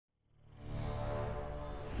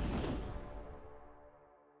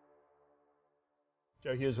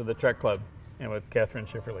Joe Hughes with the Truck Club and with Kathryn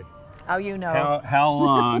Schifferle. Oh, you know. How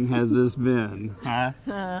long has this been? Huh?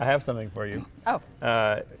 I have something for you. Oh.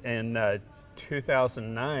 In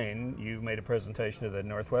 2009, you made a presentation to the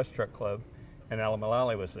Northwest Truck Club, and Alan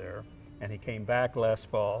Mullally was there, and he came back last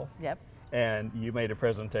fall. Yep. And you made a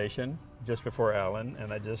presentation just before Alan,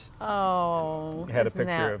 and I just had a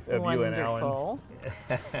picture of you and Alan.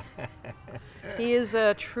 He is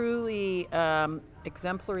a truly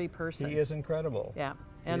exemplary person. He is incredible. Yeah,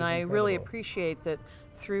 and I really appreciate that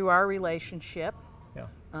through our relationship,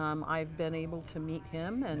 I've been able to meet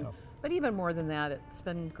him, and but even more than that, it's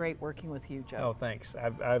been great working with you, Joe. Oh, thanks.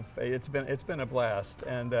 It's been a blast,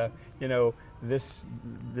 and you know, this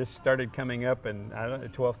started coming up, and I don't know,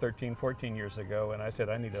 12, 13, 14 years ago, and I said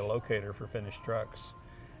I need a locator for finished trucks,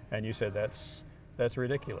 and you said that's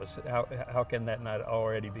ridiculous. How can that not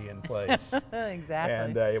already be in place? Exactly.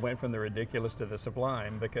 And it went from the ridiculous to the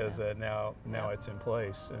sublime because now it's in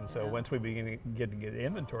place. And so once we begin to get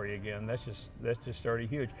inventory again, that's just started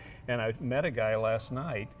huge. And I met a guy last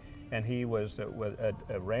night, and he was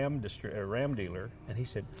a Ram dealer, and he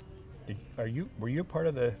said, were you part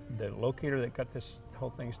of the locator that got this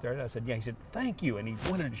whole thing started? I said, yeah. He said, thank you, and he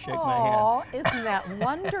wanted to shake my hand. Oh, isn't that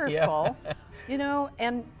wonderful? Yeah. You know,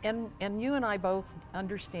 and you and I both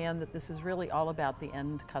understand that this is really all about the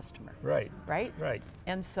end customer. Right. Right? Right.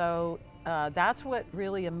 And so that's what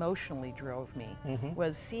really emotionally drove me,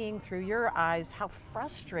 was seeing through your eyes how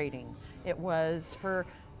frustrating it was for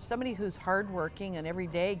somebody who's hardworking and every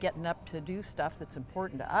day getting up to do stuff that's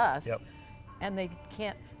important to us. Yep. And they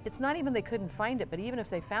can't, it's not even they couldn't find it, but even if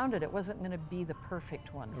they found it, it wasn't going to be the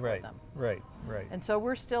perfect one for them. Right. And so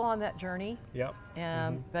we're still on that journey. Yep.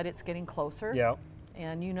 But it's getting closer. Yep.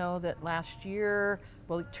 And you know that last year,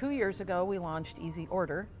 well, 2 years ago, we launched Easy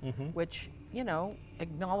Order, which, you know,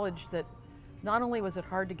 acknowledged that not only was it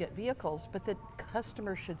hard to get vehicles, but that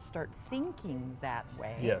customers should start thinking that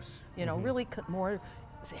way. Yes. You know, really more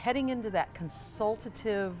heading into that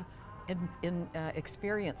consultative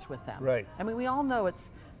experience with them. Right. I mean, we all know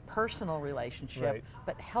it's personal relationship,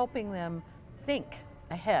 but helping them think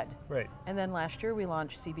ahead. Right. And then last year we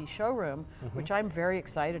launched CV Showroom, which I'm very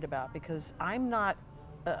excited about because I'm not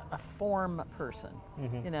a form person.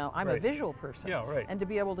 You know, I'm a visual person. Yeah, right. And to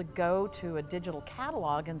be able to go to a digital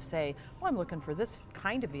catalog and say, well, I'm looking for this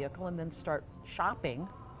kind of vehicle, and then start shopping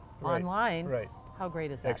online. Right. How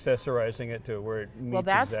great is that? Accessorizing it to where it meets well,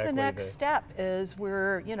 that's exactly the next step, is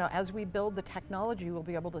we're, you know, as we build the technology, we'll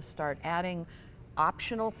be able to start adding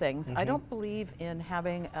optional things. I don't believe in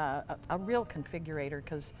having a real configurator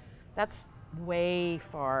because that's way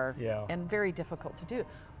far and very difficult to do.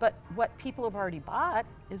 But what people have already bought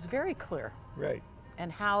is very clear. Right.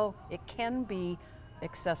 And how it can be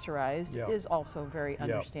accessorized is also very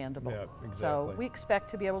understandable. Yeah, exactly. So we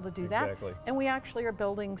expect to be able to do that. And we actually are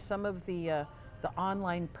building some of the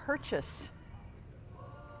online purchase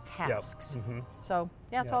tasks. So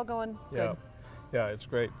it's all going good. Yeah, it's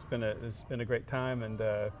great. It's been a great time, and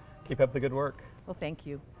keep up the good work. Well, thank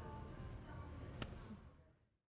you.